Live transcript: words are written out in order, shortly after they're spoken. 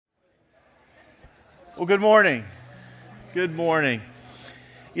Well, good morning. Good morning.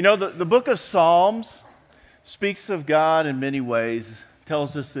 You know, the book of Psalms speaks of God in many ways.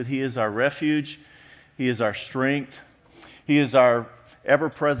 Tells us that He is our refuge. He is our strength. He is our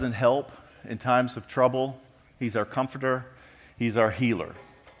ever-present help in times of trouble. He's our comforter. He's our healer.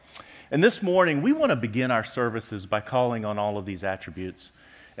 And this morning, we want to begin our services by calling on all of these attributes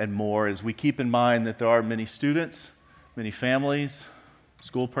and more as we keep in mind that there are many students, many families,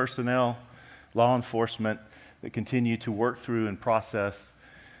 school personnel, law enforcement that continue to work through and process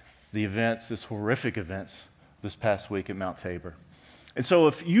the events, this horrific events this past week at Mount Tabor. And so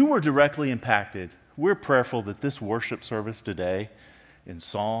if you were directly impacted, we're prayerful that this worship service today in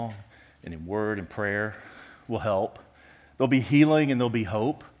song and in word and prayer will help. There'll be healing and there'll be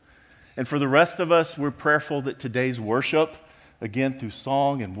hope. And for the rest of us, we're prayerful that today's worship, again through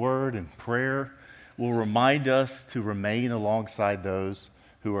song and word and prayer, will remind us to remain alongside those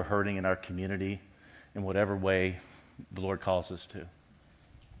who are hurting in our community in whatever way the Lord calls us to.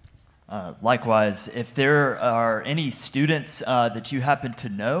 Likewise, if there are any students that you happen to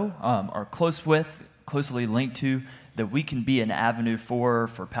know, are close with, closely linked to, that we can be an avenue for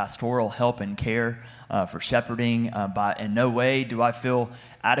pastoral help and care, for shepherding, in no way do I feel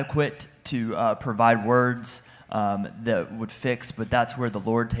adequate to provide words that would fix, but that's where the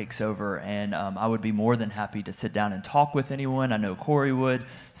Lord takes over, and I would be more than happy to sit down and talk with anyone. I know Corey would,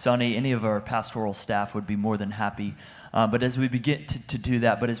 Sonny, any of our pastoral staff would be more than happy. But as we begin to do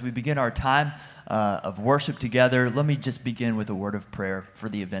that, but as we begin our time of worship together, let me just begin with a word of prayer for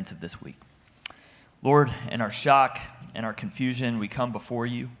the events of this week. Lord, in our shock and our confusion, we come before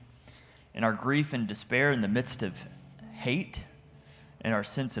you. In our grief and despair in the midst of hate, in our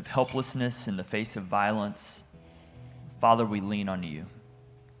sense of helplessness in the face of violence, Father, we lean on you.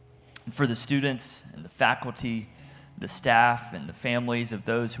 And for the students and the faculty, the staff and the families of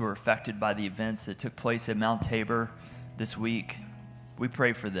those who are affected by the events that took place at Mount Tabor this week, we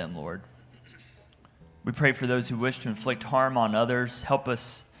pray for them, Lord. We pray for those who wish to inflict harm on others. Help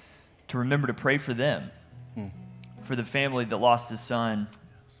us to remember to pray for them, for the family that lost a son,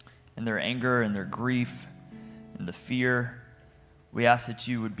 and their anger and their grief and the fear. We ask that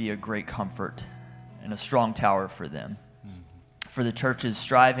you would be a great comfort and a strong tower for them. For the churches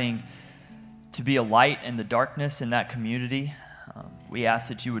striving to be a light in the darkness in that community, we ask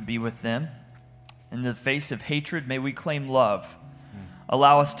that you would be with them. In the face of hatred, may we claim love.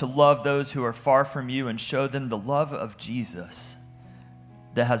 Allow us to love those who are far from you and show them the love of Jesus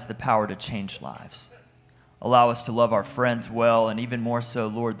that has the power to change lives. Allow us to love our friends well, and even more so,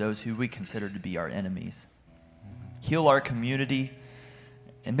 Lord, those who we consider to be our enemies. Heal our community,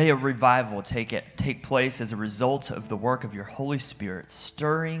 and may a revival take place as a result of the work of your Holy Spirit,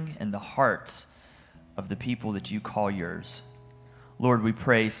 stirring in the hearts of the people that you call yours. Lord, we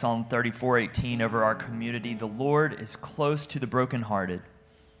pray Psalm 34:18 over our community. The Lord is close to the brokenhearted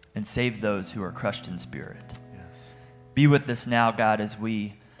and save those who are crushed in spirit. Yes. Be with us now, God, as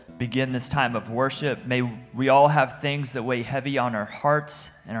we begin this time of worship. May we all have things that weigh heavy on our hearts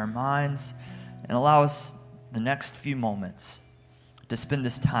and our minds, and allow us the next few moments to spend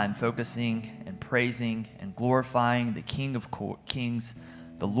this time focusing and praising and glorifying the King of Kings,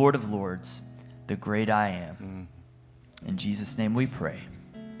 the Lord of Lords, the great I am. In Jesus' name we pray.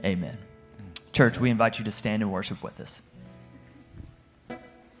 Amen. Church, we invite you to stand and worship with us.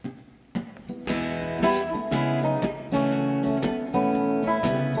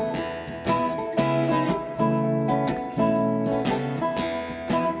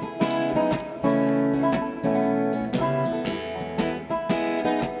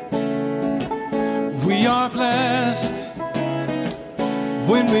 We are blessed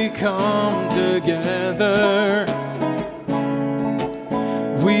when we come together.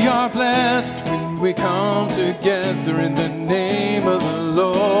 We are blessed when we come together in the name of the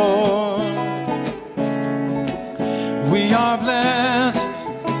Lord. We are blessed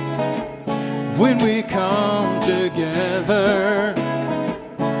when we come together.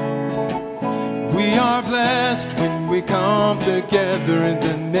 We are blessed when we come together in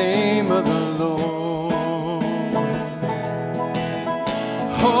the name of the Lord.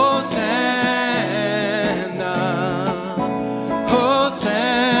 Hosanna, Hosanna,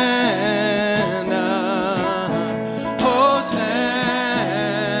 Hosanna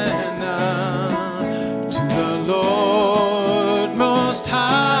to the Lord Most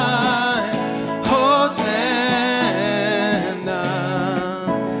High. Hosanna,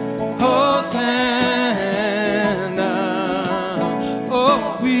 Hosanna.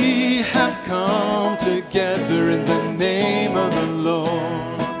 Oh, we have come together in the name of the Lord.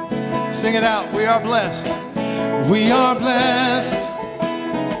 Sing it out. We are blessed. We are blessed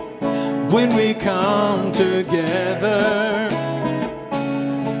when we come together.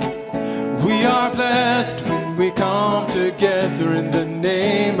 We are blessed when we come together in the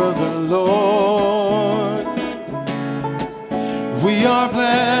name of the Lord. We are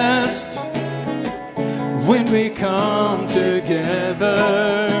blessed when we come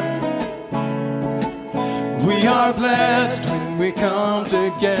together. We are blessed when we come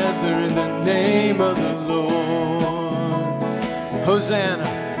together in the name of the Lord. Hosanna,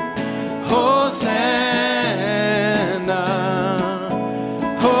 Hosanna,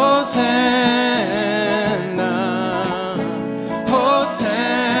 Hosanna,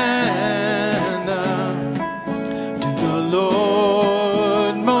 Hosanna to the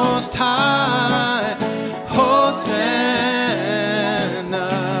Lord Most High. Hosanna,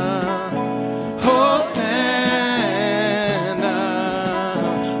 Hosanna.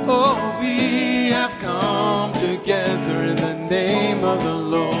 Oh, we have come together in the name of the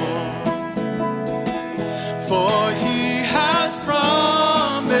Lord. For He has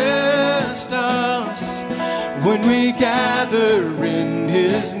promised us when we gather in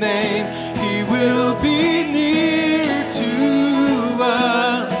His name, He will be near to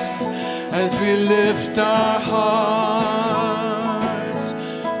us as we lift our hearts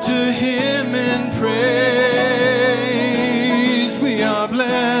to Him in praise. We are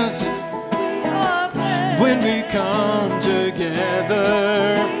blessed when we come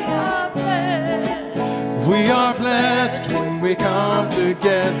together. We are blessed when we come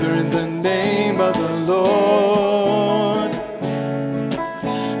together in the name of the Lord.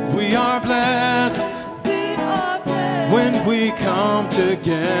 We are blessed when we come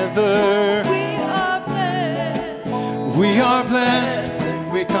together. We are blessed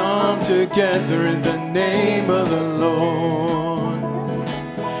when we come together in the name of the Lord.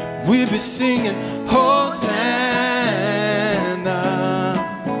 We'll be singing Hosanna,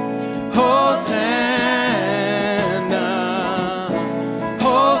 Hosanna,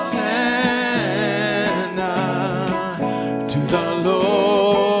 Hosanna to the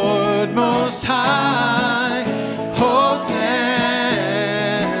Lord Most High. Hosanna,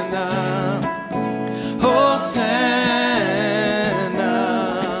 Hosanna.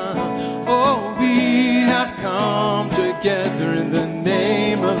 Oh, we have come together in the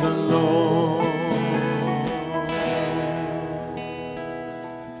name of the Lord.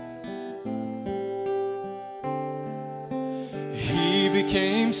 He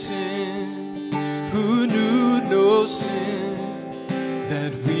became sin who knew no sin,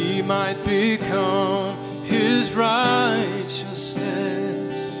 that we might become His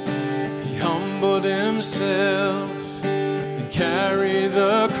righteousness. He humbled Himself and carried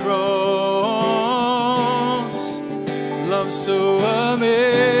the cross. Love so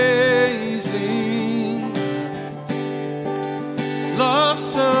amazing, love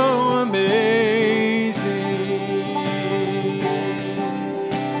so amazing.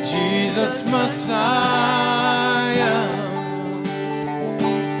 Jesus Messiah,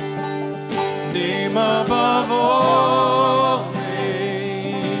 name above all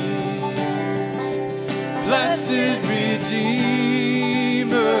names, blessed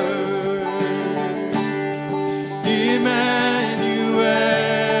Redeemer, Emmanuel,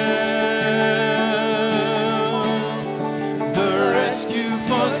 the rescue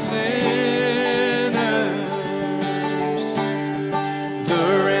for sinners, the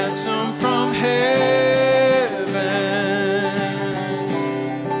ransom from heaven.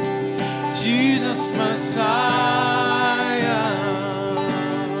 Jesus Messiah,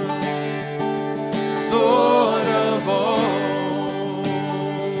 Lord of all.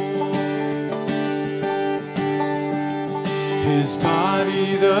 His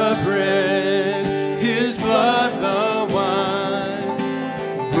body the bread, His blood the wine,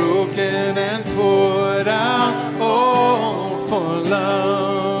 broken and poured out all for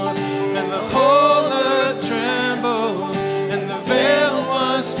love. And the whole earth trembled, and the veil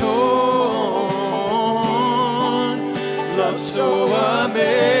was torn. Love so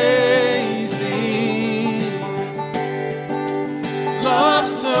amazing, love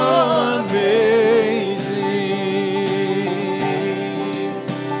so amazing.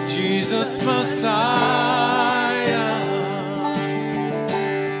 Jesus Messiah,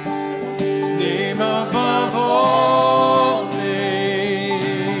 name above all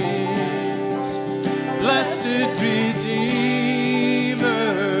names, blessed Redeemer,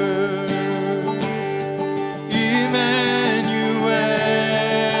 Emmanuel,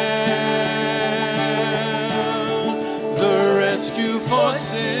 the rescue for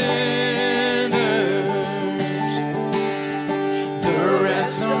sinners, the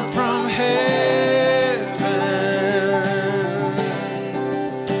ransom from hell.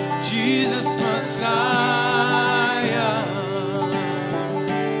 Jesus Messiah,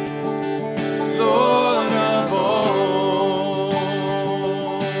 Lord of all.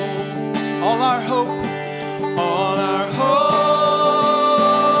 All our hope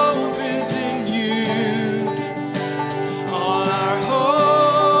is in you. All our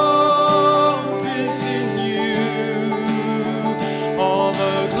hope is in you. All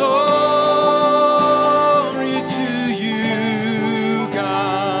the glory to you,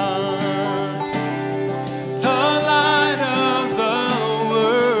 God, the light of the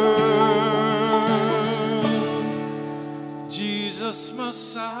world, Jesus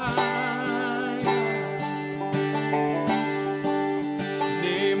Messiah,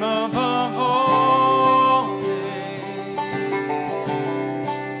 name above all names,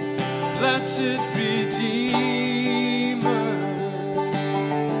 blessed Redeemer,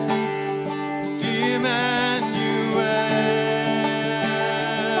 Emmanuel,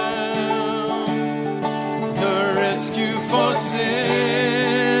 the rescue for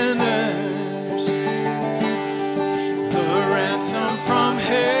sinners, the ransom from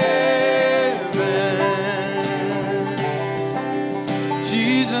heaven,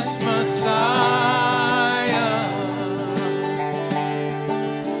 Jesus Messiah,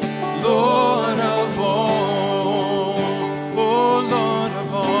 Lord of all, oh Lord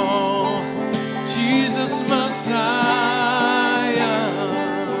of all, Jesus Messiah,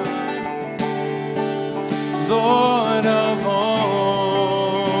 Lord of all,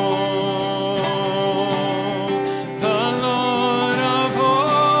 the Lord of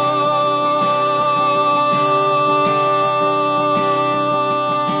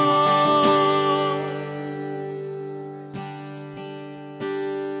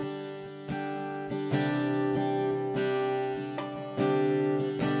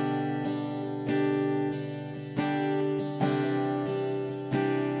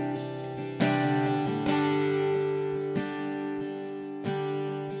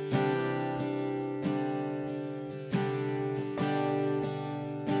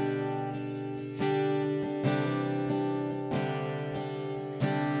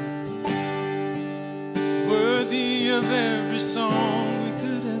worthy of every song we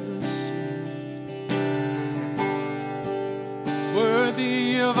could ever sing,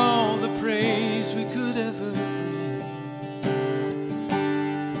 worthy of all the praise we could ever bring,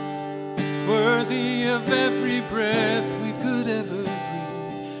 worthy of every breath we could ever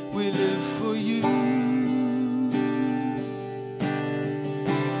breathe. We live for you.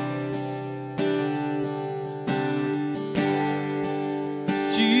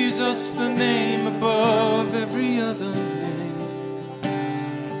 Jesus, the name above every other name.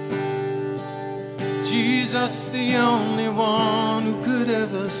 Jesus, the only one who could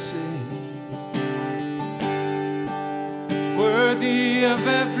ever save. Worthy of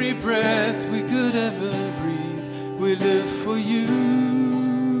every breath we could ever breathe. We live for you.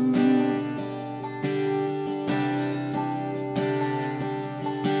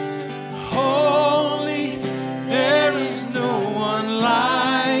 Holy, there is no one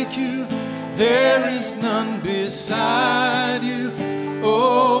like you. There is none beside you.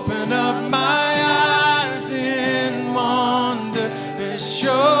 Open up my eyes in wonder and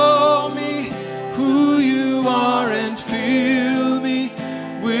show me who you are, and fill me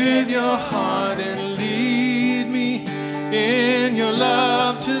with your heart and lead me in your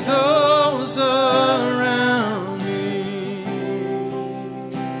love to those around me.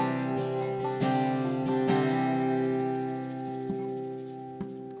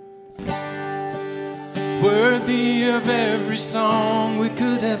 Worthy of every song we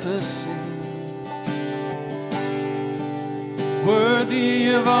could ever sing, worthy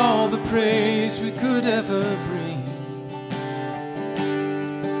of all the praise we could ever bring,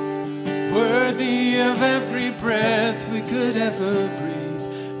 worthy of every breath we could ever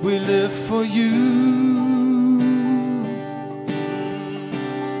breathe. We live for you.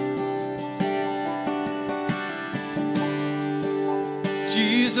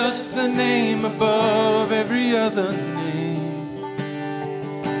 Jesus, the name above every other name.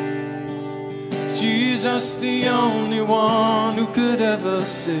 Jesus, the only one who could ever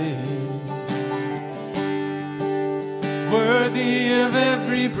save. Worthy of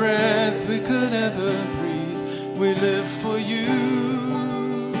every breath we could ever breathe. We live for you.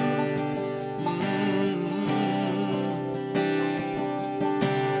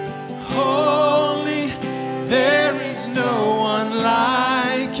 Holy, there is no one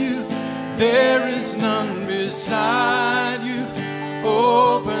like you. There is none beside you.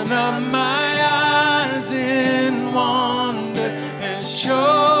 Open up my eyes in wonder and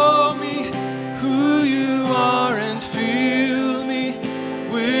show me who you are, and fill me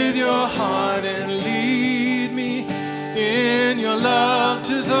with your heart and lead me in your love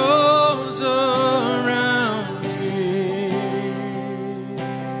to those around me.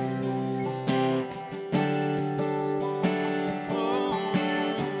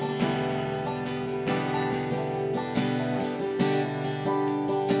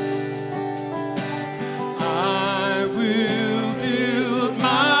 I will build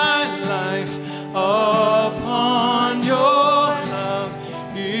my life upon your love.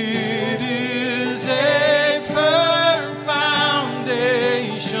 It is a firm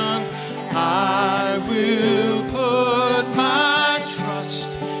foundation. I will put my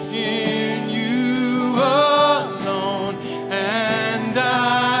trust in you alone, and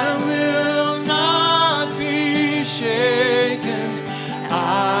I will not be shaken.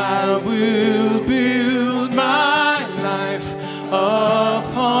 I will build my life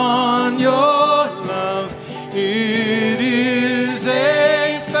upon your love. It is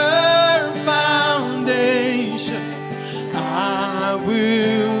a firm foundation. I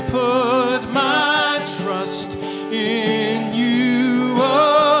will put my trust in you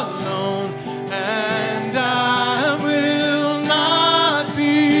alone, and I will not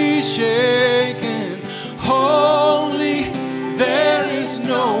be shaken. Holy, there is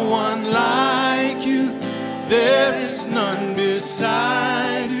no one like you. There is none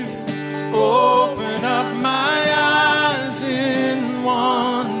beside you. Open up my eyes in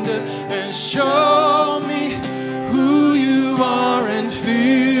wonder and show me who you are, and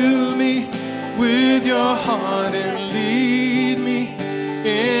fill me with your heart and lead me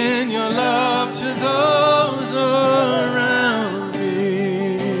in your love to those around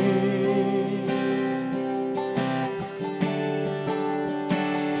me.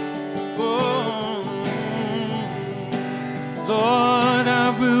 Oh, Lord, I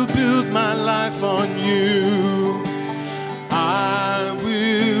will build my life on you. I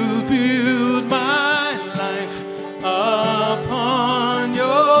will build my life upon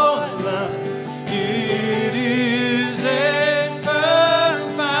your love. It is a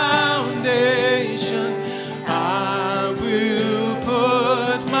firm foundation. I will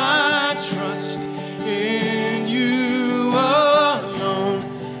put my trust in you alone,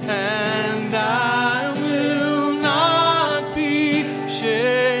 and I will not be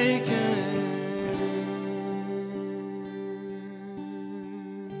shaken.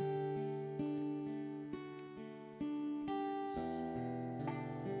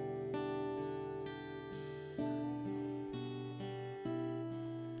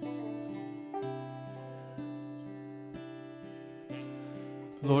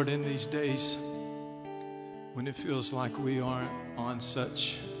 Lord, in these days when it feels like we aren't on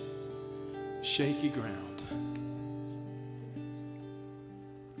such shaky ground,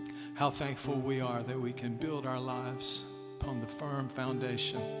 how thankful we are that we can build our lives upon the firm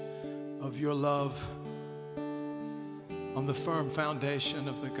foundation of your love, on the firm foundation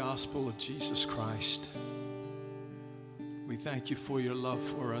of the gospel of Jesus Christ. We thank you for your love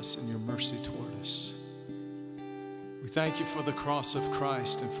for us and your mercy toward us. We thank you for the cross of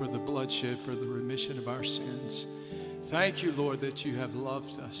Christ and for the bloodshed for the remission of our sins. Thank you, Lord, that you have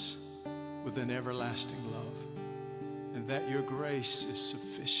loved us with an everlasting love, and that your grace is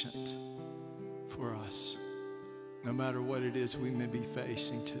sufficient for us, no matter what it is we may be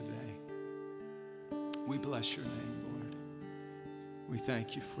facing today. We bless your name, Lord. We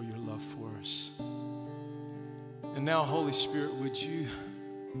thank you for your love for us. And now, Holy Spirit, would you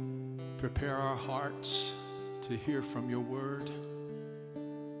prepare our hearts to hear from your word,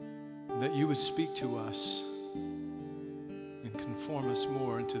 that you would speak to us and conform us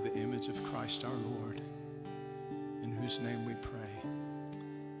more into the image of Christ our Lord, in whose name we pray.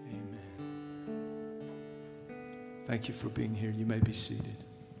 Amen. Thank you for being here. You may be seated.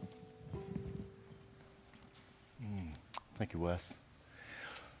 Thank you, Wes.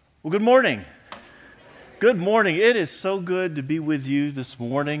 Well, good morning. Good morning. It is so good to be with you this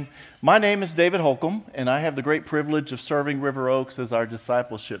morning. My name is David Holcomb, and I have the great privilege of serving River Oaks as our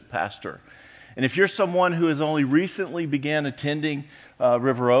discipleship pastor. And if you're someone who has only recently began attending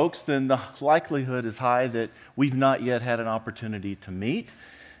River Oaks, then the likelihood is high that we've not yet had an opportunity to meet,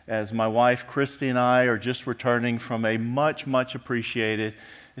 as my wife Christy and I are just returning from a much, much appreciated,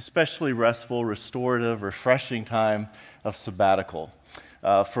 especially restful, restorative, refreshing time of sabbatical.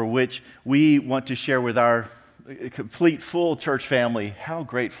 For which we want to share with our complete, full church family how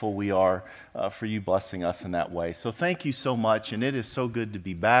grateful we are for you blessing us in that way. So thank you so much, and it is so good to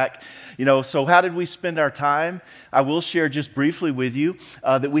be back. So how did we spend our time? I will share just briefly with you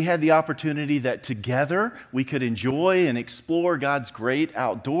that we had the opportunity that together we could enjoy and explore God's great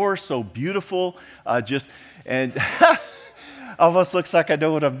outdoors, so beautiful, Almost looks like I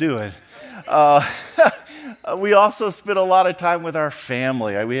know what I'm doing. We also spend a lot of time with our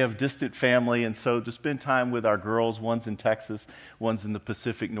family. We have distant family, and so to spend time with our girls, one's in Texas, one's in the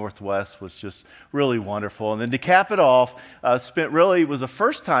Pacific Northwest, was just really wonderful. And then to cap it off, it was the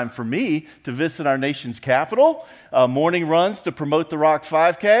first time for me to visit our nation's capital, morning runs to promote the Rock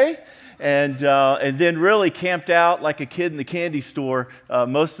 5K. And then really camped out like a kid in the candy store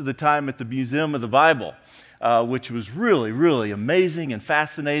most of the time at the Museum of the Bible, which was really, really amazing and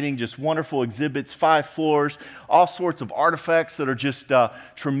fascinating, just wonderful exhibits, 5 floors, all sorts of artifacts that are just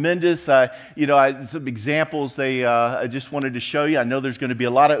tremendous. Some examples I just wanted to show you. I know there's going to be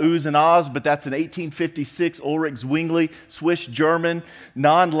a lot of oohs and ahs, but that's an 1856 Ulrich Zwingli, Swiss-German,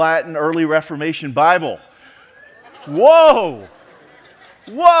 non-Latin, early Reformation Bible. Whoa!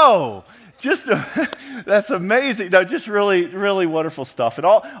 Whoa! That's amazing. No, just really, really wonderful stuff. And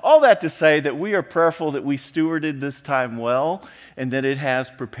all that to say that we are prayerful that we stewarded this time well and that it has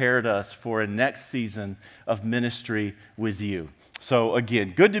prepared us for a next season of ministry with you. So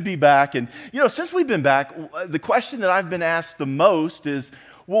again, good to be back. And, since we've been back, the question that I've been asked the most is,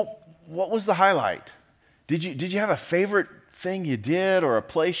 well, what was the highlight? Did you have a favorite thing you did or a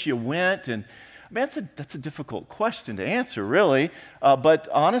place you went? And man, that's a difficult question to answer, really. But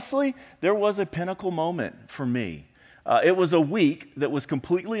honestly, there was a pinnacle moment for me. It was a week that was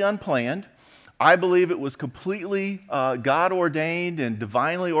completely unplanned. I believe it was completely God-ordained and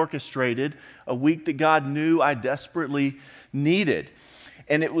divinely orchestrated, a week that God knew I desperately needed.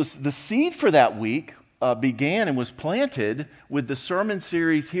 And it was the seed for that week began and was planted with the sermon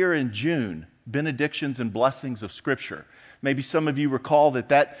series here in June, Benedictions and Blessings of Scripture. Maybe some of you recall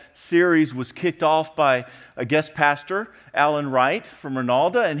that series was kicked off by a guest pastor, Alan Wright from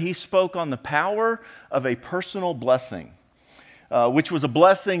Ronaldo, and he spoke on the power of a personal blessing, which was a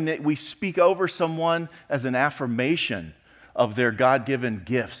blessing that we speak over someone as an affirmation of their God-given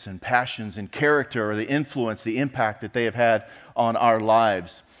gifts and passions and character, or the influence, the impact that they have had on our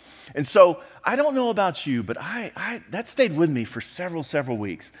lives. And so I don't know about you, but that stayed with me for several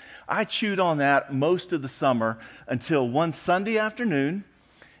weeks. I chewed on that most of the summer until one Sunday afternoon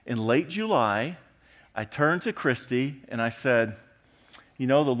in late July, I turned to Christy and I said, the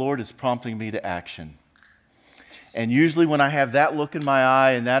Lord is prompting me to action. And usually when I have that look in my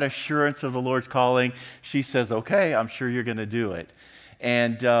eye and that assurance of the Lord's calling, she says, okay, I'm sure you're going to do it.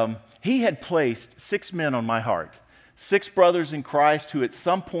 And he had placed 6 men on my heart. 6 brothers in Christ who at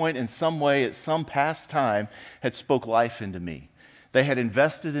some point, in some way, at some past time, had spoke life into me. They had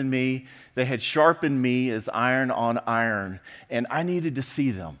invested in me. They had sharpened me as iron on iron. And I needed to see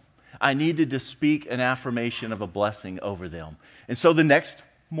them. I needed to speak an affirmation of a blessing over them. And so the next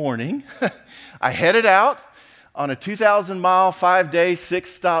morning, I headed out on a 2,000-mile, 5-day,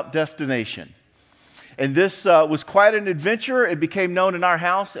 6-stop destination. And this was quite an adventure. It became known in our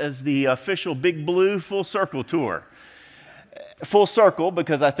house as the official Big Blue Full Circle Tour. Full circle,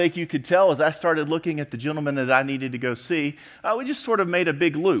 because I think you could tell as I started looking at the gentleman that I needed to go see, we just sort of made a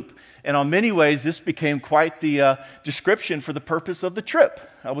big loop. And on many ways, this became quite the description for the purpose of the trip.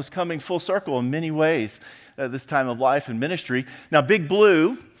 I was coming full circle in many ways at this time of life and ministry. Now, Big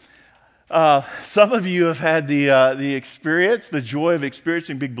Blue, some of you have had the experience, the joy of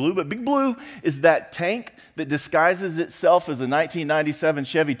experiencing Big Blue, but Big Blue is that tank that disguises itself as a 1997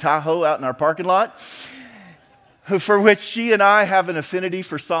 Chevy Tahoe out in our parking lot, for which she and I have an affinity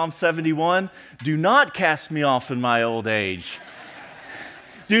for Psalm 71. Do not cast me off in my old age.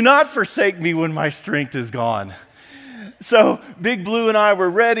 Do not forsake me when my strength is gone. So Big Blue and I were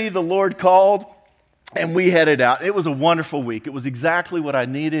ready. The Lord called, and we headed out. It was a wonderful week. It was exactly what I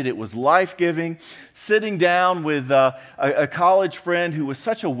needed. It was life-giving. Sitting down with a college friend who was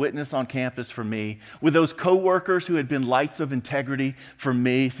such a witness on campus for me, with those coworkers who had been lights of integrity for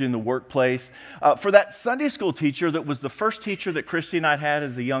me through the workplace, for that Sunday school teacher that was the first teacher that Christy and I had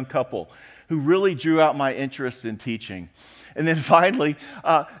as a young couple, who really drew out my interest in teaching. And then finally,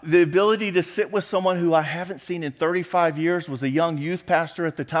 the ability to sit with someone who I haven't seen in 35 years, was a young youth pastor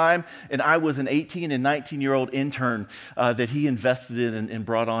at the time, and I was an 18 and 19-year-old intern that he invested in and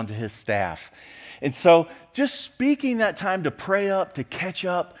brought onto his staff. And so just speaking that time to pray up, to catch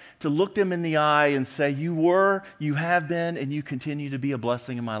up, to look them in the eye and say, you were, you have been, and you continue to be a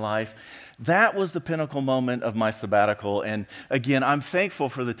blessing in my life. That was the pinnacle moment of my sabbatical. And again, I'm thankful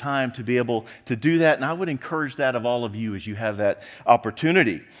for the time to be able to do that. And I would encourage that of all of you as you have that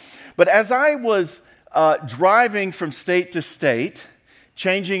opportunity. But as I was driving from state to state,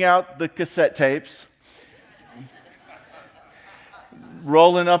 changing out the cassette tapes,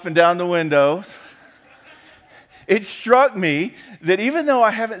 rolling up and down the windows, it struck me that even though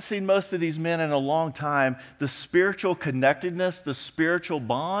I haven't seen most of these men in a long time, the spiritual connectedness, the spiritual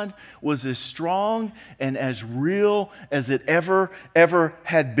bond was as strong and as real as it ever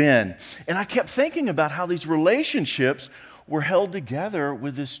had been. And I kept thinking about how these relationships were held together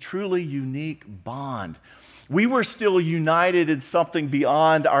with this truly unique bond. We were still united in something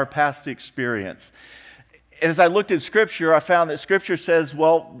beyond our past experience. As I looked at Scripture, I found that Scripture says,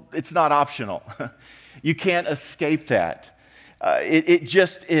 well, it's not optional. You can't escape that. It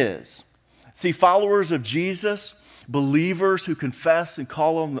just is. See, followers of Jesus, believers who confess and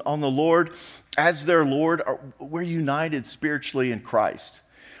call on the Lord as their Lord, we're united spiritually in Christ.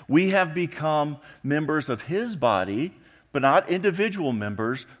 We have become members of His body, but not individual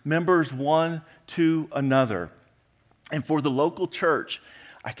members one to another. And for the local church,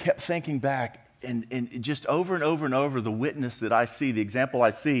 I kept thinking back, and just over and over and over, the witness that I see, the example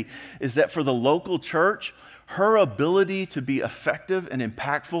I see, is that for the local church, her ability to be effective and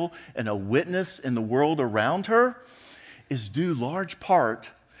impactful and a witness in the world around her is due large part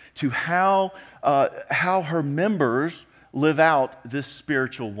to how her members live out this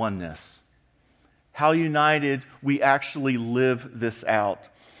spiritual oneness. How united we actually live this out.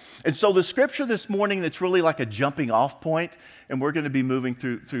 And so the scripture this morning that's really like a jumping off point, and we're going to be moving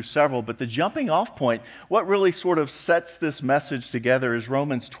through several, but the jumping off point, what really sort of sets this message together is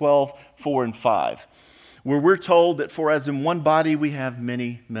Romans 12, 4 and 5, where we're told that for as in one body we have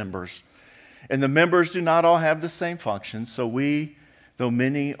many members, and the members do not all have the same function, so we, though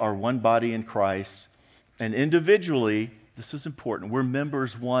many, are one body in Christ, and individually, this is important, we're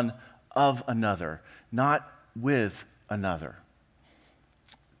members one of another, not with another.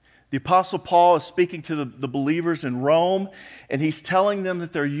 The Apostle Paul is speaking to the believers in Rome, and he's telling them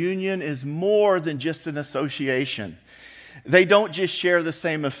that their union is more than just an association. They don't just share the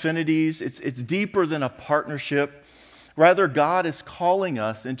same affinities. It's deeper than a partnership. Rather, God is calling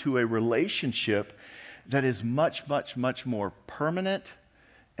us into a relationship that is much, much, much more permanent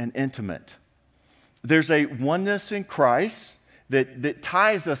and intimate. There's a oneness in Christ that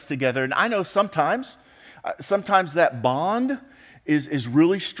ties us together. And I know sometimes that bond is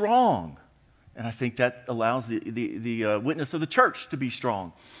really strong. And I think that allows the witness of the church to be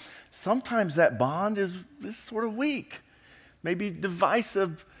strong. Sometimes that bond is sort of weak, maybe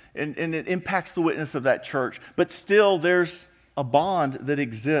divisive, and it impacts the witness of that church. But still, there's a bond that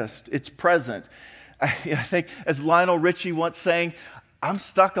exists. It's present. I think, as Lionel Richie once sang, I'm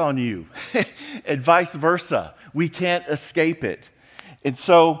stuck on you, and vice versa. We can't escape it. And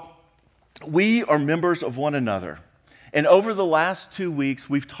so we are members of one another. And over the last 2 weeks,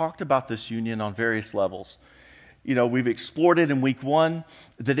 we've talked about this union on various levels. You know, we've explored it in week 1,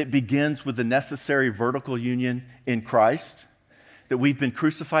 that it begins with the necessary vertical union in Christ, that we've been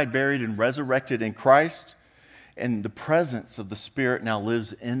crucified, buried, and resurrected in Christ, and the presence of the Spirit now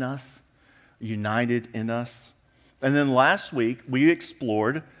lives in us, united in us. And then last week, we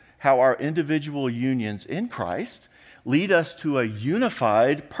explored how our individual unions in Christ lead us to a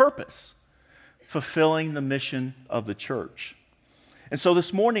unified purpose, fulfilling the mission of the church. And so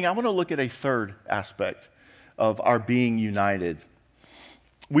this morning, I want to look at a third aspect of our being united.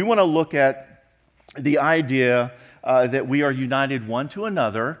 We want to look at the idea that we are united one to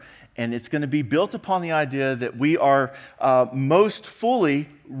another, and it's going to be built upon the idea that we are most fully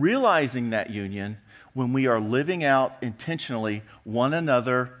realizing that union when we are living out intentionally one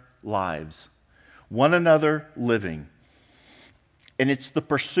another lives, one another living. And it's the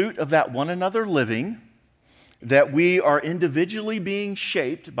pursuit of that one another living that we are individually being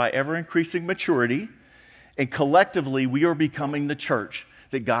shaped by ever-increasing maturity, and collectively we are becoming the church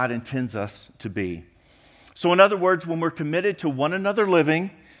that God intends us to be. So in other words, when we're committed to one another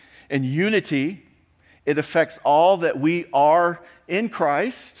living and unity, it affects all that we are in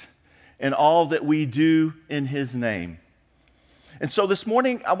Christ and all that we do in His name. And so this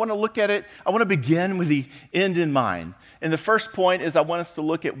morning, I want to look at it, I want to begin with the end in mind. And the first point is I want us to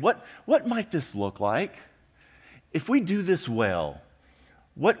look at what might this look like? If we do this well,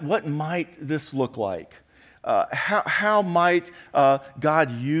 what might this look like? How might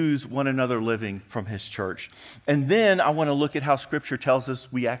God use one another living from His church? And then I want to look at how Scripture tells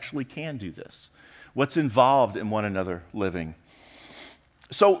us we actually can do this. What's involved in one another living?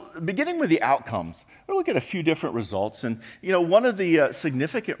 So beginning with the outcomes, we'll look at a few different results. And one of the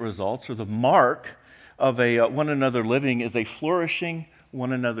significant results, or the mark of a one another living, is a flourishing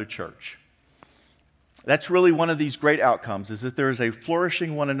one another church. That's really one of these great outcomes, is that there is a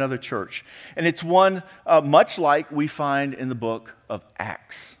flourishing one another church. And it's one much like we find in the book of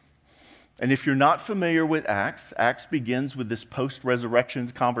Acts. And if you're not familiar with Acts, Acts begins with this post-resurrection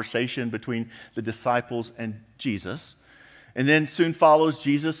conversation between the disciples and Jesus. And then soon follows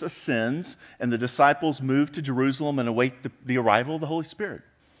Jesus ascends, and the disciples move to Jerusalem and await the arrival of the Holy Spirit.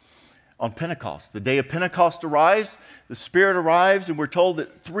 On Pentecost, the day of Pentecost arrives, the Spirit arrives, and we're told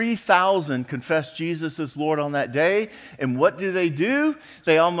that 3,000 confess Jesus as Lord on that day. And what do?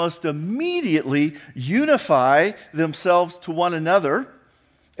 They almost immediately unify themselves to one another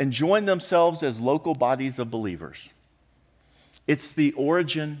and join themselves as local bodies of believers. It's the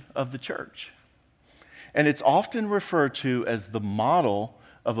origin of the church. And it's often referred to as the model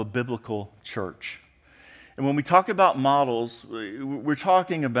of a biblical church. And when we talk about models, we're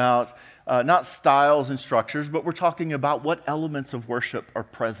talking about not styles and structures, but we're talking about what elements of worship are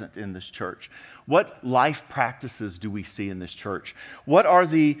present in this church. What life practices do we see in this church? What are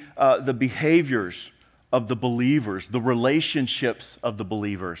the behaviors of the believers, the relationships of the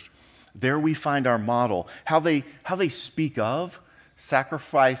believers? There we find our model. How they speak of,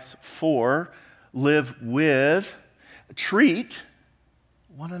 sacrifice for, live with, treat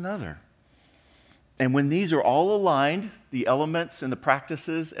one another. And when these are all aligned, the elements and the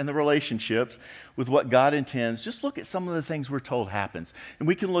practices and the relationships with what God intends, just look at some of the things we're told happens. And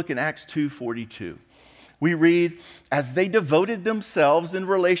we can look in Acts 2:42. We read, as they devoted themselves in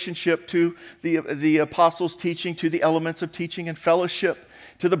relationship to the apostles' teaching, to the elements of teaching and fellowship,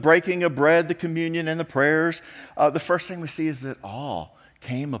 to the breaking of bread, the communion, and the prayers, the first thing we see is that awe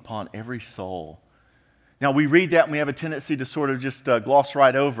came upon every soul. Now, we read that and we have a tendency to sort of just gloss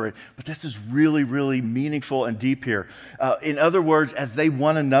right over it, but this is really, really meaningful and deep here. In other words, as they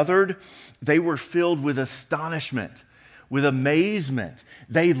one anothered, they were filled with astonishment, with amazement.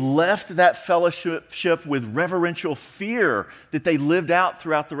 They left that fellowship with reverential fear that they lived out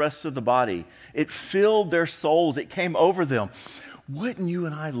throughout the rest of the body. It filled their souls. It came over them. Wouldn't you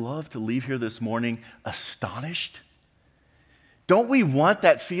and I love to leave here this morning astonished? Don't we want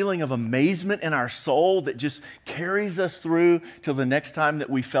that feeling of amazement in our soul that just carries us through till the next time that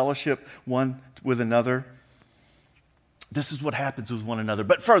we fellowship one with another? This is what happens with one another.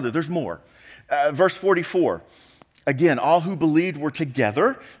 But further, there's more. Verse 44. Again, all who believed were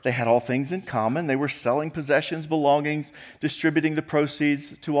together. They had all things in common. They were selling possessions, belongings, distributing the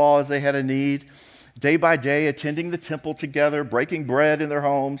proceeds to all as they had a need. Day by day, attending the temple together, breaking bread in their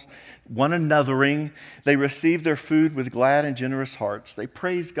homes, one anothering. They received their food with glad and generous hearts. They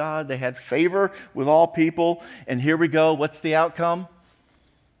praised God. They had favor with all people. And here we go. What's the outcome?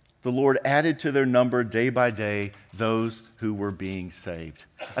 The Lord added to their number day by day those who were being saved.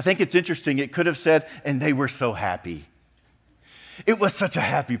 I think it's interesting. It could have said, and they were so happy. It was such a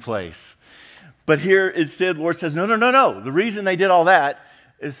happy place. But here instead, the Lord says, no. The reason they did all that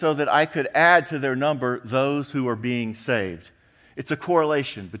is so that I could add to their number those who are being saved. It's a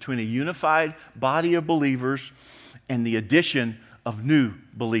correlation between a unified body of believers and the addition of new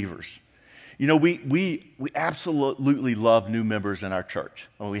believers. You know, we absolutely love new members in our church.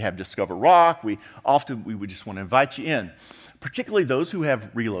 When we have Discover Rock, we would just want to invite you in, particularly those who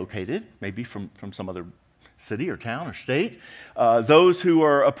have relocated, maybe from some other city or town or state, those who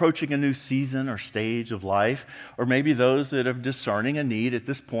are approaching a new season or stage of life, or maybe those that are discerning a need at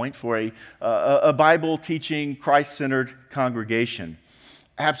this point for a Bible-teaching, Christ-centered congregation.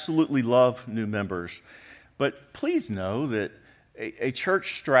 Absolutely love new members. But please know that a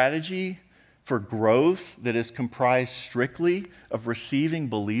church strategy for growth that is comprised strictly of receiving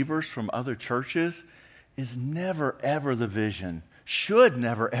believers from other churches is never, ever the vision. Should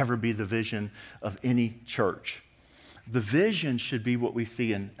never, ever be the vision of any church. The vision should be what we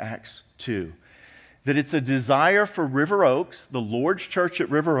see in Acts 2. That it's a desire for River Oaks, the Lord's church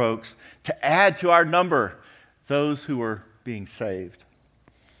at River Oaks, to add to our number those who are being saved.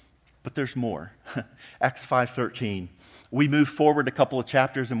 But there's more. Acts 5:13. We move forward a couple of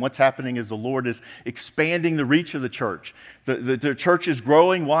chapters, and what's happening is the Lord is expanding the reach of the church. The church is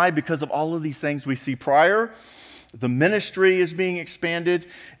growing. Why? Because of all of these things we see prior. The ministry is being expanded,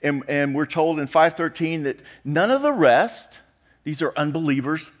 and we're told in 5:13 that none of the rest, these are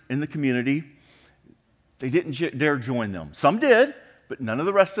unbelievers in the community, they didn't dare join them. Some did, but none of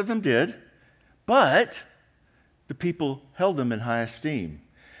the rest of them did. But the people held them in high esteem.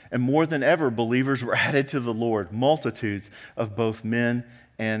 And more than ever, believers were added to the Lord, multitudes of both men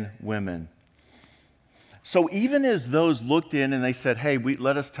and women. So even as those looked in and they said, hey,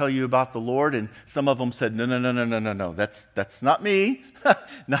 let us tell you about the Lord, and some of them said, no, that's not me, at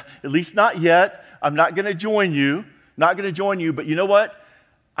least not yet. I'm not going to join you, but you know what?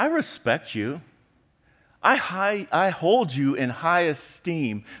 I respect you. I hold you in high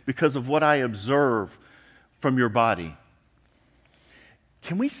esteem because of what I observe from your body.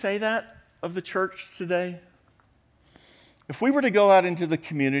 Can we say that of the church today? If we were to go out into the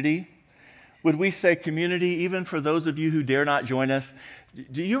community, would we say, community, even for those of you who dare not join us,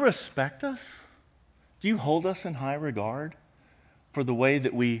 do you respect us? Do you hold us in high regard for the way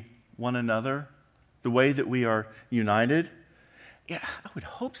that we one another, the way that we are united? Yeah, I would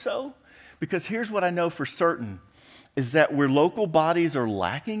hope so, because here's what I know for certain, is that where local bodies are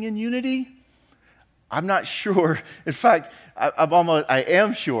lacking in unity, I'm not sure. In fact, I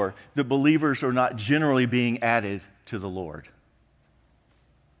am sure that believers are not generally being added to the Lord.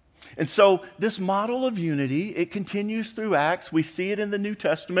 And so this model of unity, it continues through Acts. We see it in the New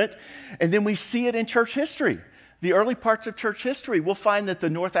Testament, and then we see it in church history. The early parts of church history, we'll find that the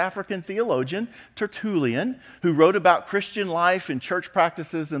North African theologian Tertullian, who wrote about Christian life and church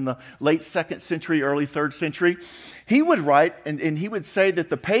practices in the late 2nd century, early 3rd century, he would write and he would say that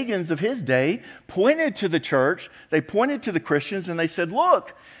the pagans of his day pointed to the church, they pointed to the Christians, and they said,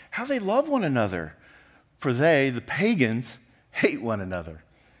 look, how they love one another. For they, the pagans, hate one another.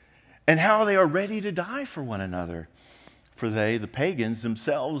 And how they are ready to die for one another. For they, the pagans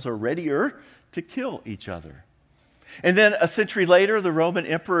themselves, are readier to kill each other. And then a century later, the Roman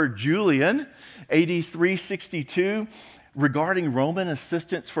Emperor Julian, AD 362, regarding Roman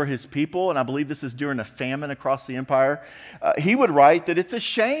assistance for his people, and I believe this is during a famine across the empire, he would write that it's a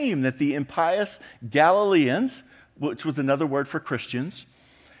shame that the impious Galileans, which was another word for Christians,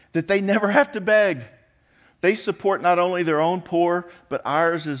 that they never have to beg. They support not only their own poor, but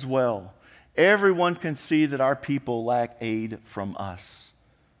ours as well. Everyone can see that our people lack aid from us.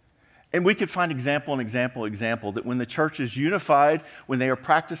 And we could find example that when the church is unified, when they are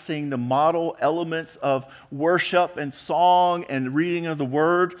practicing the model elements of worship and song and reading of the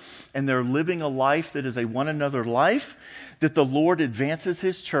word, and they're living a life that is a one another life, that the Lord advances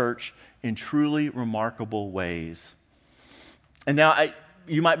his church in truly remarkable ways. And now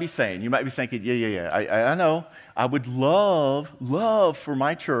you might be saying, you might be thinking, I know. I would love for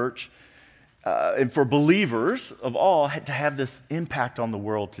my church and for believers of all to have this impact on the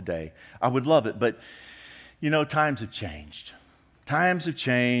world today. I would love it, but times have changed. Times have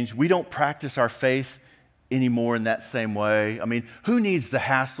changed. We don't practice our faith anymore in that same way. I mean, who needs the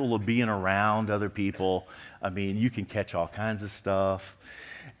hassle of being around other people? I mean, you can catch all kinds of stuff.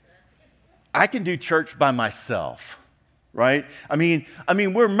 I can do church by myself, right? I mean,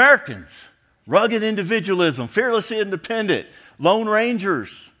 we're Americans. Rugged individualism, fearlessly independent, lone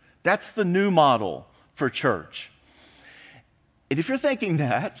rangers. That's the new model for church. And if you're thinking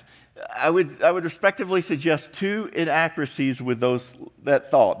that, I would respectively suggest two inaccuracies with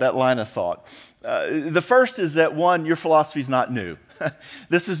that line of thought. The first is that, one, your philosophy is not new.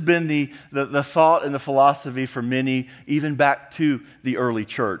 This has been the thought and the philosophy for many, even back to the early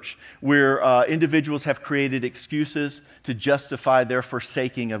church, where individuals have created excuses to justify their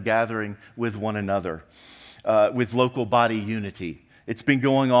forsaking of gathering with one another, with local body unity. It's been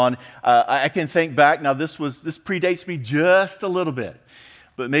going on. I can think back. Now, this predates me just a little bit,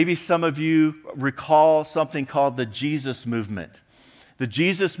 but maybe some of you recall something called the Jesus movement. The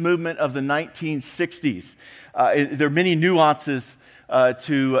Jesus movement of the 1960s. There are many nuances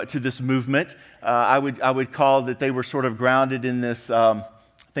to this movement. I would call that they were sort of grounded in this, I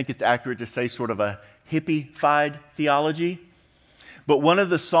think it's accurate to say, sort of a hippie-fied theology. But one of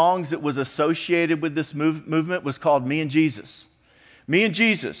the songs that was associated with this movement was called Me and Jesus. Me and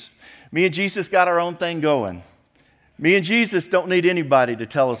Jesus. Me and Jesus got our own thing going. Me and Jesus don't need anybody to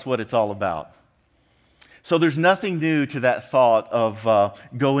tell us what it's all about. So there's nothing new to that thought of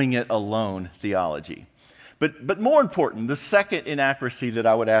going it alone theology. But more important, the second inaccuracy that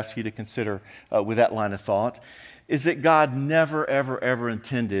I would ask you to consider with that line of thought is that God never, ever, ever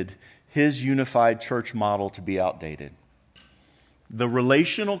intended his unified church model to be outdated. The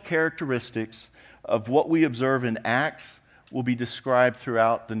relational characteristics of what we observe in Acts will be described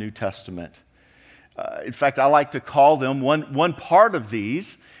throughout the New Testament. In fact, I like to call them, one part of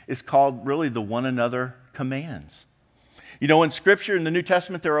these is called really the one another commands. In Scripture, in the New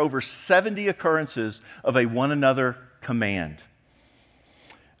Testament, there are over 70 occurrences of a one another command.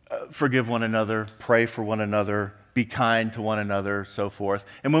 Forgive one another, pray for one another, be kind to one another, so forth.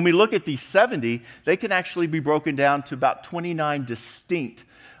 And when we look at these 70, they can actually be broken down to about 29 distinct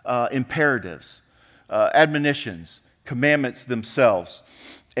imperatives, admonitions, commandments themselves.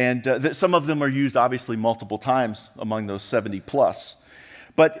 And some of them are used, obviously, multiple times among those 70 plus.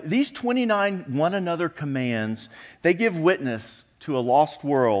 But these 29 one another commands, they give witness to a lost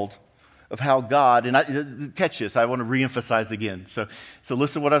world of how God, and catch this, I want to reemphasize again. So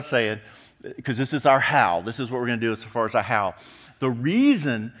listen to what I'm saying, because this is our how. This is what we're going to do as far as our how. The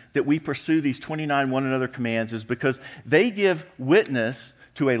reason that we pursue these 29 one another commands is because they give witness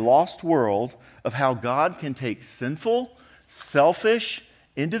to a lost world of how God can take sinful, selfish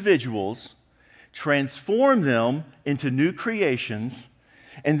individuals, transform them into new creations,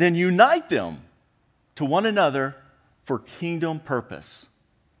 and then unite them to one another for kingdom purpose.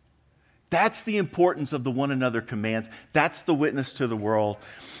 That's the importance of the one another commands. That's the witness to the world.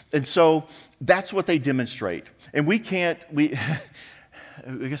 And so that's what they demonstrate. And I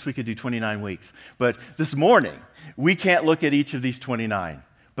guess we could do 29 weeks. But this morning, we can't look at each of these 29.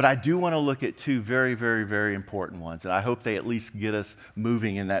 But I do want to look at two very, very, very important ones. And I hope they at least get us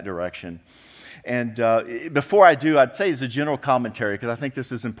moving in that direction. And before I do, I'd say as a general commentary, because I think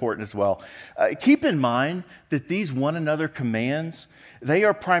this is important as well. Keep in mind that these one another commands, they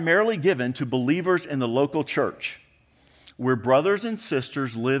are primarily given to believers in the local church, where brothers and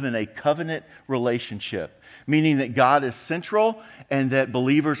sisters live in a covenant relationship, meaning that God is central and that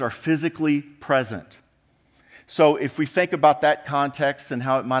believers are physically present. So if we think about that context and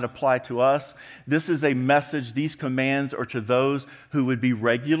how it might apply to us, this is a message, these commands are to those who would be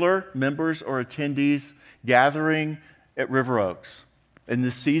regular members or attendees gathering at River Oaks. In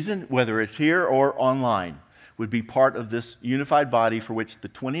this season, whether it's here or online, would be part of this unified body for which the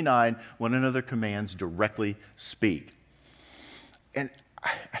 29 one another commands directly speak. And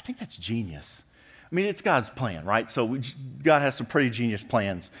I think that's genius. I mean, it's God's plan, right? So God has some pretty genius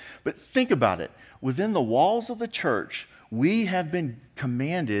plans. But think about it. Within the walls of the church, we have been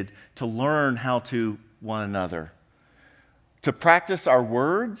commanded to learn how to one another, to practice our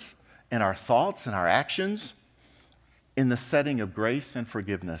words and our thoughts and our actions in the setting of grace and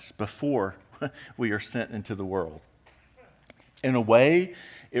forgiveness before we are sent into the world. In a way,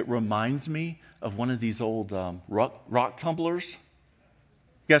 it reminds me of one of these old rock tumblers.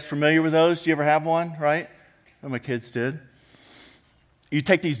 You guys familiar with those? Do you ever have one, right? My kids did. You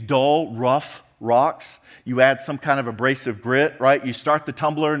take these dull, rough rocks, you add some kind of abrasive grit, right? You start the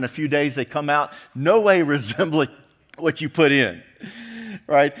tumbler, in a few days they come out no way resembling what you put in,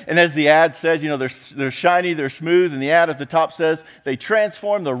 right? And as the ad says, they're shiny, they're smooth, and the ad at the top says they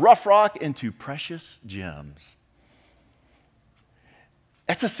transform the rough rock into precious gems.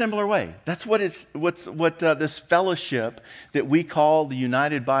 That's a similar way. That's what this fellowship that we call the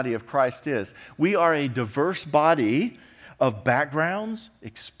united body of Christ is. We are a diverse body of backgrounds,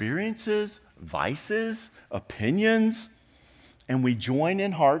 experiences, vices, opinions, and we join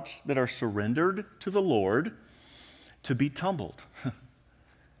in hearts that are surrendered to the Lord to be tumbled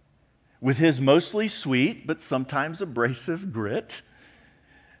with His mostly sweet but sometimes abrasive grit,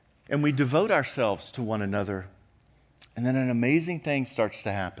 and we devote ourselves to one another. And then an amazing thing starts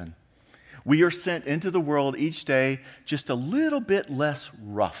to happen. We are sent into the world each day just a little bit less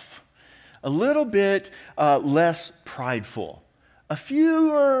rough, a little bit less prideful, a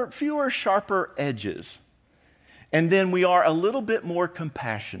fewer sharper edges. And then we are a little bit more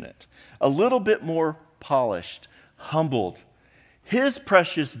compassionate, a little bit more polished, humbled. His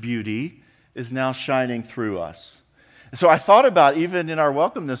precious beauty is now shining through us. So I thought about, even in our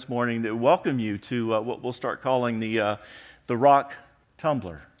welcome this morning, that welcome you to what we'll start calling the rock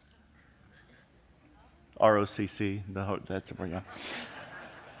tumbler. ROCC. That's where you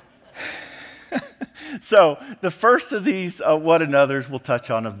So the first of these one another's we'll touch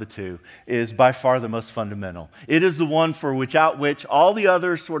on of the two is by far the most fundamental. It is the one without which all the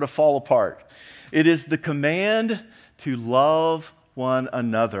others sort of fall apart. It is the command to love one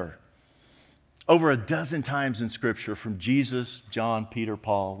another. Over a dozen times in Scripture, from Jesus, John, Peter,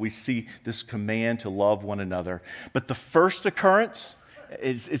 Paul, we see this command to love one another. But the first occurrence,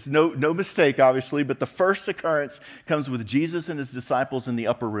 it's no mistake, obviously, but the first occurrence comes with Jesus and His disciples in the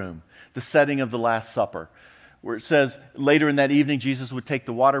upper room, the setting of the Last Supper, where it says later in that evening, Jesus would take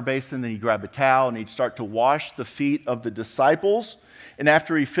the water basin, then he'd grab a towel, and he'd start to wash the feet of the disciples. And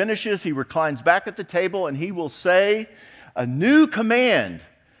after he finishes, he reclines back at the table, and he will say, "A new command,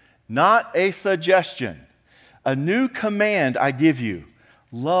 not a suggestion. A new command I give you.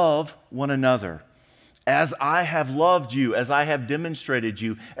 Love one another. As I have loved you, as I have demonstrated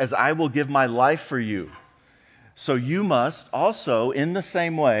you, as I will give my life for you. So you must also, in the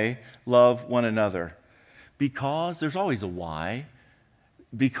same way, love one another." Because, there's always a why.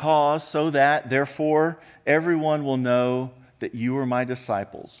 Because, so that, therefore, everyone will know that you are my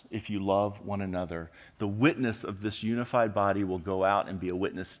disciples if you love one another. The witness of this unified body will go out and be a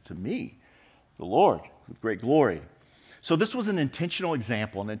witness to me, the Lord, with great glory. So this was an intentional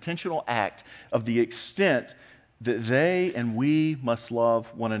example, an intentional act of the extent that they and we must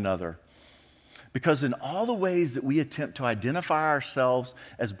love one another. Because in all the ways that we attempt to identify ourselves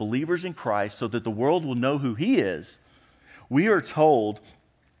as believers in Christ so that the world will know who He is, we are told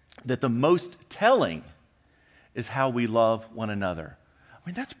that the most telling is how we love one another. I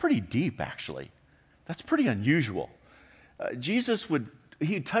mean, that's pretty deep, actually. That's pretty unusual. Jesus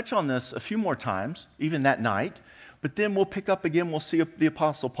he'd touch on this a few more times, even that night, but then we'll pick up again, we'll see the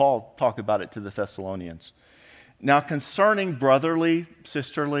Apostle Paul talk about it to the Thessalonians. Now, concerning brotherly,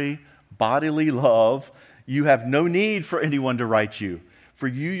 sisterly, bodily love, you have no need for anyone to write you, for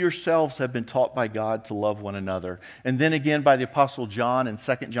you yourselves have been taught by God to love one another. And then again by the Apostle John in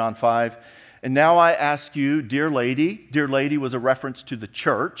 2 John 5, and now I ask you, dear lady was a reference to the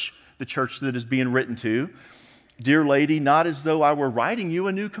church that is being written to. Dear lady, not as though I were writing you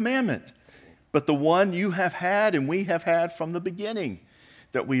a new commandment, but the one you have had and we have had from the beginning,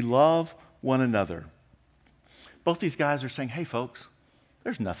 that we love one another. Both these guys are saying, hey folks,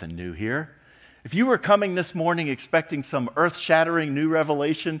 there's nothing new here. If you were coming this morning expecting some earth-shattering new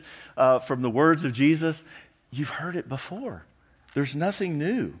revelation from the words of Jesus, you've heard it before. There's nothing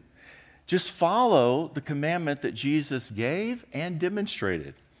new. Just follow the commandment that Jesus gave and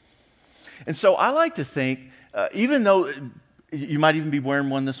demonstrated. And so I like to think, even though you might even be wearing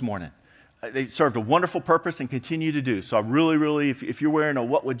one this morning, they served a wonderful purpose and continue to do. So I really, if you're wearing a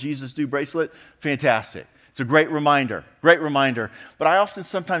What Would Jesus Do bracelet, fantastic. It's a great reminder. But I often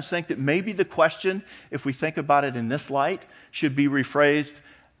sometimes think that maybe the question, if we think about it in this light, should be rephrased,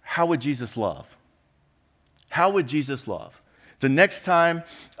 how would Jesus love? How would Jesus love? The next time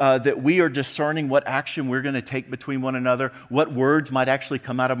that we are discerning what action we're going to take between one another, what words might actually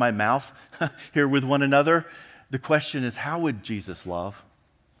come out of my mouth here with one another, the question is, how would Jesus love?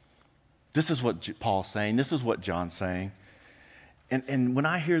 This is what Paul's saying. This is what John's saying. And when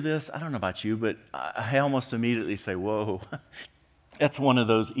I hear this, I don't know about you, but I almost immediately say, whoa, that's one of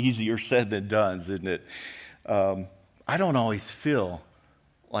those easier said than done, isn't it? I don't always feel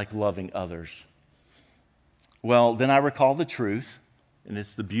like loving others. Well, then I recall the truth, and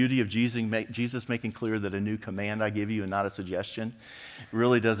it's the beauty of Jesus making clear that a new command I give you and not a suggestion. It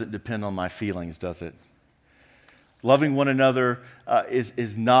really doesn't depend on my feelings, does it? Loving one another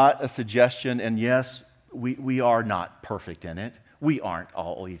is not a suggestion, and yes, we are not perfect in it. We aren't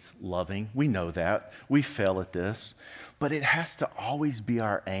always loving. We know that. We fail at this. But it has to always be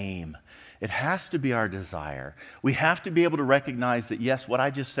our aim. It has to be our desire. We have to be able to recognize that, yes, what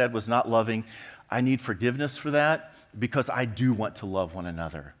I just said was not loving. I need forgiveness for that because I do want to love one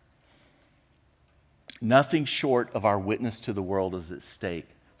another. Nothing short of our witness to the world is at stake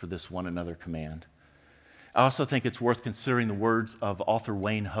for this one another command. I also think it's worth considering the words of author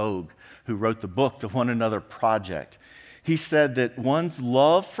Wayne Hogue, who wrote the book, The One Another Project. He said that one's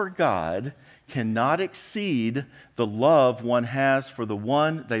love for God cannot exceed the love one has for the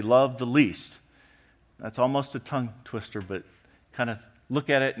one they love the least. That's almost a tongue twister, but kind of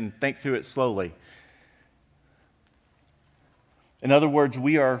look at it and think through it slowly. In other words,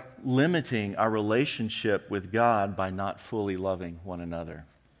 we are limiting our relationship with God by not fully loving one another.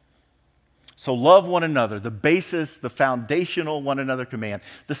 So love one another, the basis, the foundational one another command.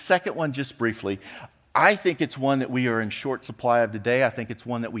 The second one, just briefly, I think it's one that we are in short supply of today. I think it's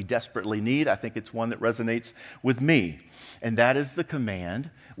one that we desperately need. I think it's one that resonates with me. And that is the command,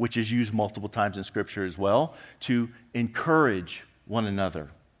 which is used multiple times in Scripture as well, to encourage one another.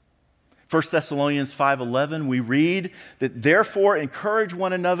 1 Thessalonians 5:11, we read that therefore encourage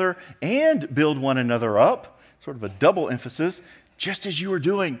one another and build one another up. Sort of a double emphasis, just as you are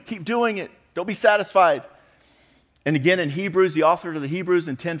doing. Keep doing it. Don't be satisfied. And again in Hebrews, the author of the Hebrews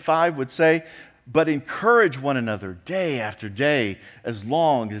in 10:5 would say, but encourage one another day after day, as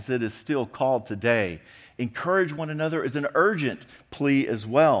long as it is still called today. Encourage one another is an urgent plea as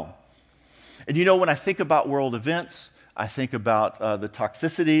well. And you know, when I think about world events, I think about the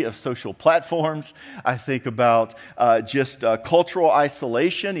toxicity of social platforms. I think about just cultural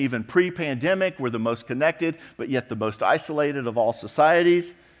isolation. Even pre-pandemic, we're the most connected, but yet the most isolated of all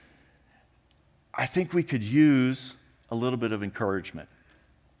societies. I think we could use a little bit of encouragement.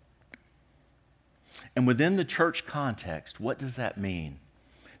 And within the church context, what does that mean?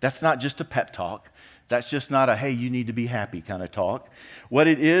 That's not just a pep talk. That's just not a, hey, you need to be happy kind of talk. What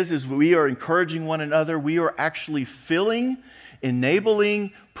it is we are encouraging one another. We are actually filling,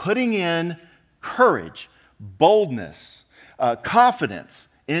 enabling, putting in courage, boldness, confidence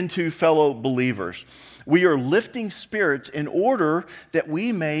into fellow believers. We are lifting spirits in order that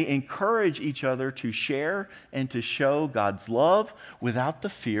we may encourage each other to share and to show God's love without the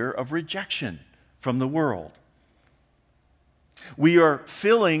fear of rejection from the world. We are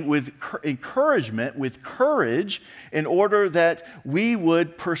filling with encouragement, with courage, in order that we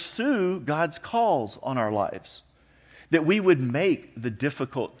would pursue God's calls on our lives, that we would make the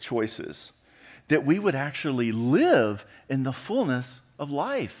difficult choices, that we would actually live in the fullness of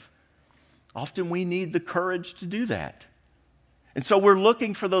life. Often we need the courage to do that. And so we're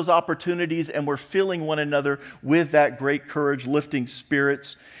looking for those opportunities, and we're filling one another with that great courage, lifting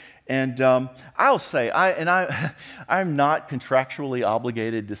spirits. And I'll say, I'm not contractually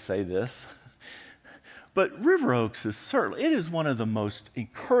obligated to say this, but River Oaks is certainly, it is one of the most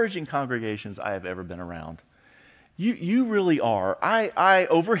encouraging congregations I have ever been around. You really are. I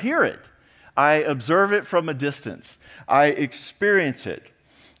overhear it. I observe it from a distance. I experience it.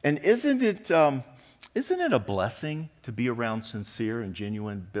 And isn't it a blessing to be around sincere and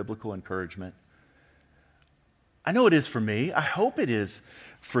genuine biblical encouragement? I know it is for me. I hope it is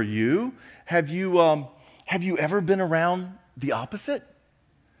for you. Have you ever been around the opposite?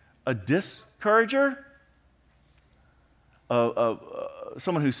 A discourager?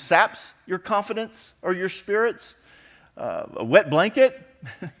 Someone who saps your confidence or your spirits? A wet blanket?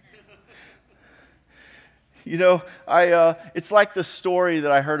 You know, it's like the story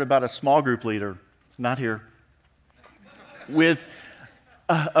that I heard about a small group leader, not here, with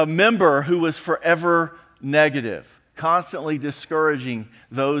a member who was forever negative, constantly discouraging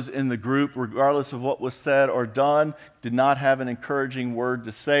those in the group, regardless of what was said or done, did not have an encouraging word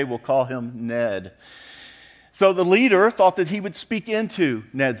to say. We'll call him Ned. So the leader thought that he would speak into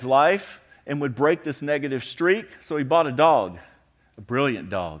Ned's life and would break this negative streak, so he bought a dog, a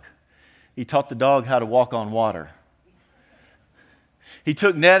brilliant dog. He taught the dog how to walk on water. He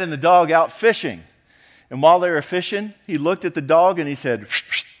took Ned and the dog out fishing, and while they were fishing, he looked at the dog and he said,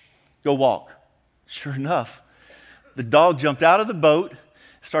 "Go walk." Sure enough, the dog jumped out of the boat,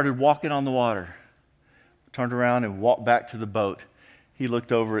 started walking on the water, turned around and walked back to the boat. He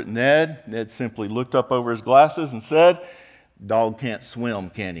looked over at Ned. Ned simply looked up over his glasses and said, "Dog can't swim,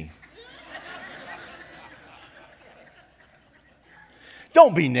 can he?"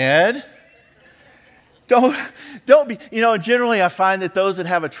 Don't be Ned. Don't be, generally I find that those that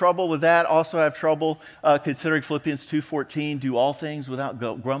have a trouble with that also have trouble considering Philippians 2:14, do all things without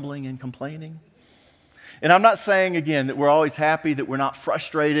grumbling and complaining. And I'm not saying, again, that we're always happy, that we're not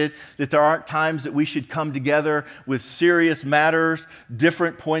frustrated, that there aren't times that we should come together with serious matters,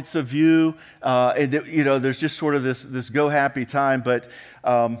 different points of view, and that, there's just sort of this go happy time. But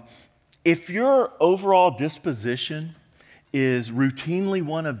if your overall disposition is routinely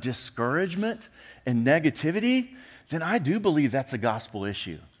one of discouragement and negativity, then I do believe that's a gospel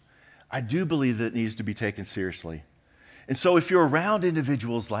issue. I do believe that it needs to be taken seriously. And so if you're around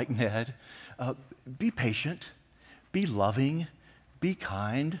individuals like Ned, be patient, be loving, be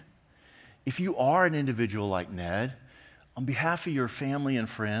kind. If you are an individual like Ned, on behalf of your family and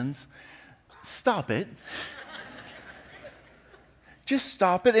friends, stop it. Just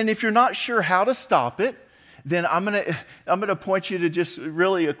stop it. And if you're not sure how to stop it, then I'm gonna point you to just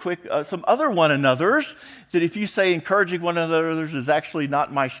really a quick some other one another's, that if you say encouraging one another's is actually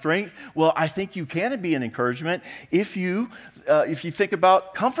not my strength, well, I think you can be an encouragement if you think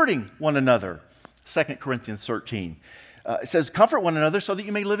about comforting one another. 2 Corinthians 13. It says, comfort one another so that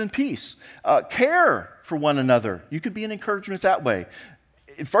you may live in peace. Care for one another. You could be an encouragement that way.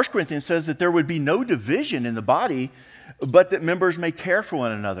 1 Corinthians says that there would be no division in the body, but that members may care for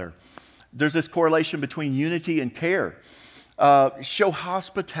one another. There's this correlation between unity and care. Show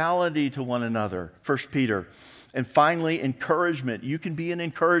hospitality to one another, 1 Peter. And finally, encouragement. You can be an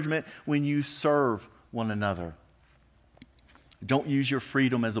encouragement when you serve one another. Don't use your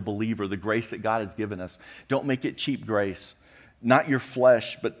freedom as a believer, the grace that God has given us. Don't make it cheap grace. Not your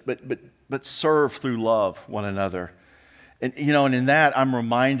flesh, but serve through love one another. And in that, I'm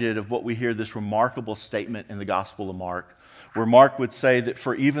reminded of what we hear, this remarkable statement in the Gospel of Mark, where Mark would say that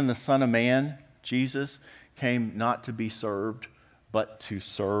for even the Son of Man, Jesus, came not to be served, but to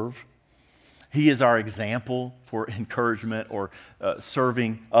serve. He is our example for encouragement or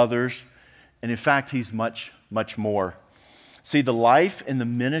serving others. And in fact, he's much, much more. See, the life and the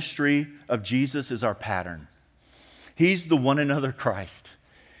ministry of Jesus is our pattern. He's the one another Christ.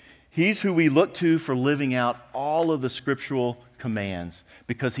 He's who we look to for living out all of the scriptural commands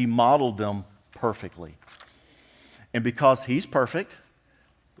because he modeled them perfectly. And because he's perfect,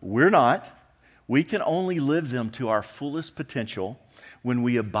 we're not, we can only live them to our fullest potential when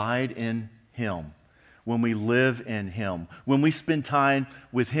we abide in him, when we live in him, when we spend time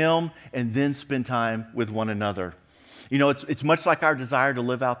with him and then spend time with one another. It's much like our desire to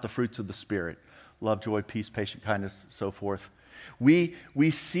live out the fruits of the Spirit, love, joy, peace, patience, kindness, so forth. We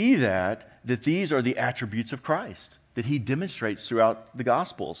see that these are the attributes of Christ that he demonstrates throughout the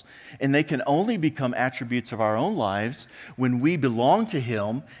Gospels. And they can only become attributes of our own lives when we belong to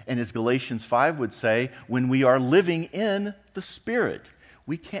him, and as Galatians 5 would say, when we are living in the Spirit.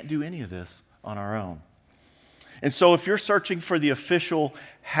 We can't do any of this on our own. And so if you're searching for the official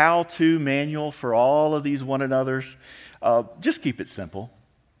how-to manual for all of these one another's, just keep it simple.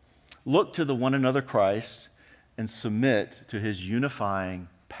 Look to the one another Christ and submit to his unifying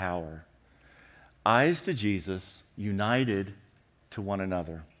power. Eyes to Jesus, united to one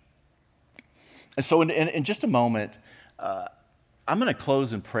another. And so in just a moment, I'm going to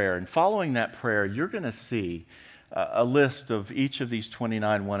close in prayer. And following that prayer, you're going to see a list of each of these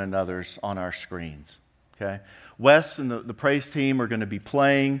 29 one another's on our screens. Okay? Wes and the praise team are going to be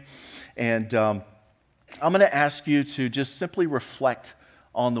playing. And I'm going to ask you to just simply reflect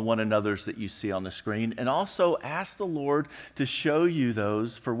on the one another's that you see on the screen, and also ask the Lord to show you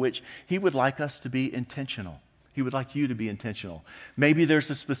those for which he would like us to be intentional. He would like you to be intentional. Maybe there's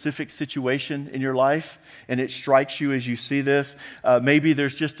a specific situation in your life and it strikes you as you see this. Maybe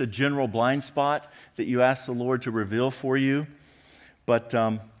there's just a general blind spot that you ask the Lord to reveal for you. But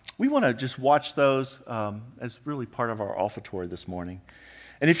we want to just watch those as really part of our offertory this morning.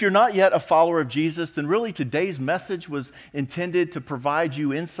 And if you're not yet a follower of Jesus, then really today's message was intended to provide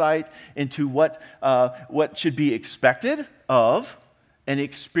you insight into what should be expected of and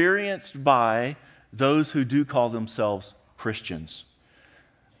experienced by those who do call themselves Christians.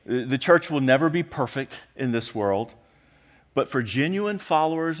 The church will never be perfect in this world, but for genuine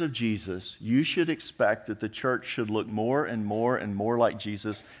followers of Jesus, you should expect that the church should look more and more and more like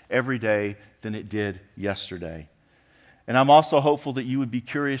Jesus every day than it did yesterday. And I'm also hopeful that you would be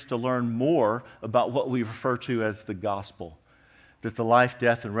curious to learn more about what we refer to as the gospel, that the life,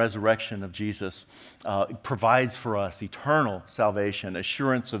 death, and resurrection of Jesus provides for us eternal salvation,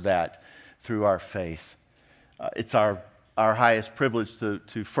 assurance of that through our faith. It's our highest privilege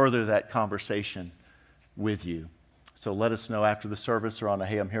to further that conversation with you. So let us know after the service or on a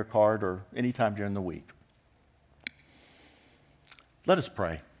Hey, I'm Here card or anytime during the week. Let us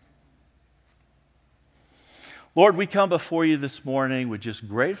pray. Lord, we come before you this morning with just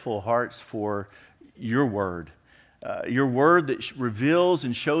grateful hearts for your word that reveals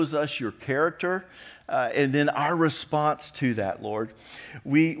and shows us your character, and then our response to that, Lord.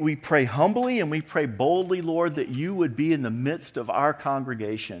 We pray humbly and we pray boldly, Lord, that you would be in the midst of our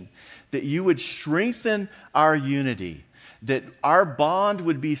congregation, that you would strengthen our unity, that our bond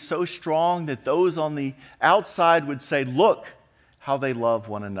would be so strong that those on the outside would say, look how they love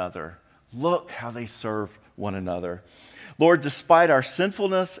one another. Look how they serve one another. Lord, despite our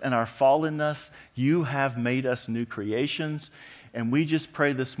sinfulness and our fallenness, you have made us new creations. And we just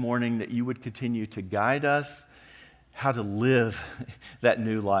pray this morning that you would continue to guide us how to live that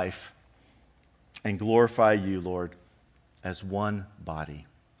new life and glorify you, Lord, as one body.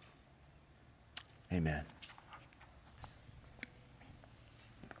 Amen.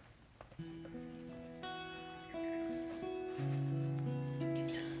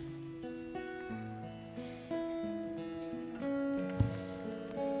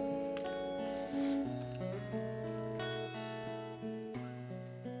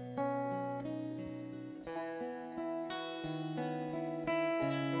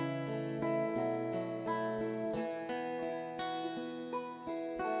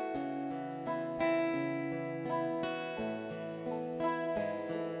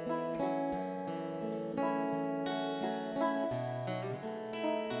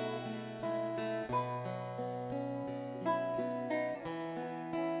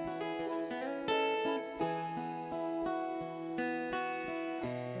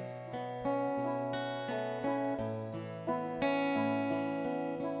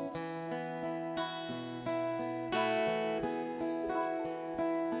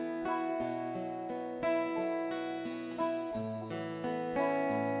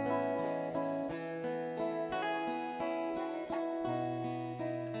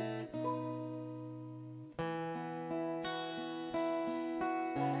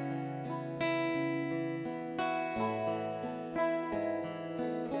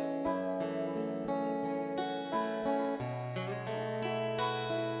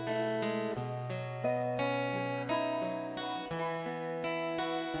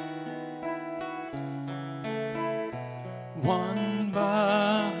 One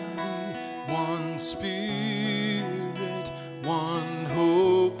body, one spirit, one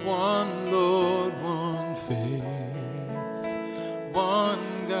hope, one Lord, one faith,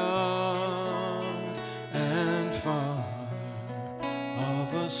 one God and Father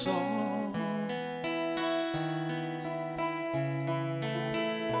of us all.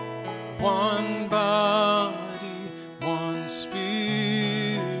 One body, one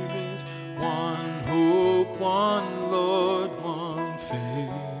spirit, one hope, one Lord, one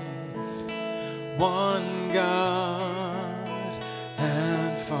faith, one God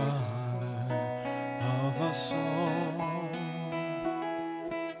and Father of us all.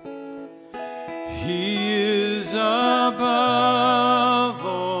 He is is above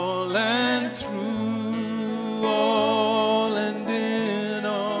all and through all and in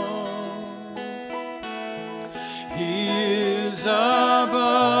all. He is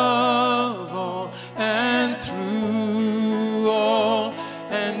above all and through all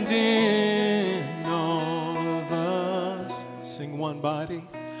and in all of us. Sing one body.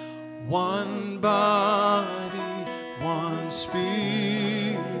 One body, one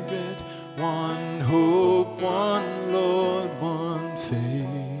spirit, one hope, one Lord, one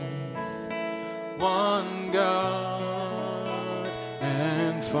faith, one God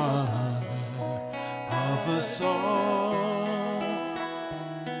and Father of us all.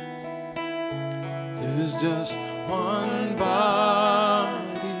 There's just one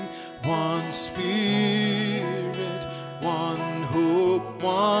body, one spirit, one hope,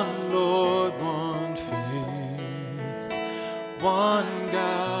 one Lord, one faith, one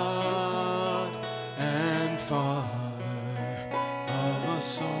God and Father of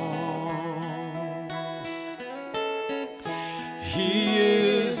us all. He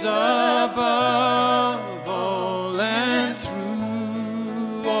is above all and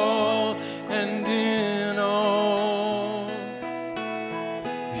through all and in all.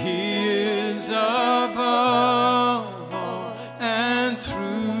 He is above all and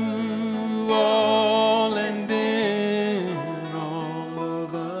through all and in all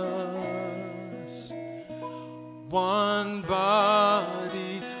of us. One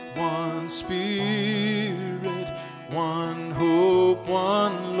body, one spirit, one hope,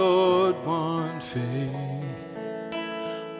 one Lord, one faith,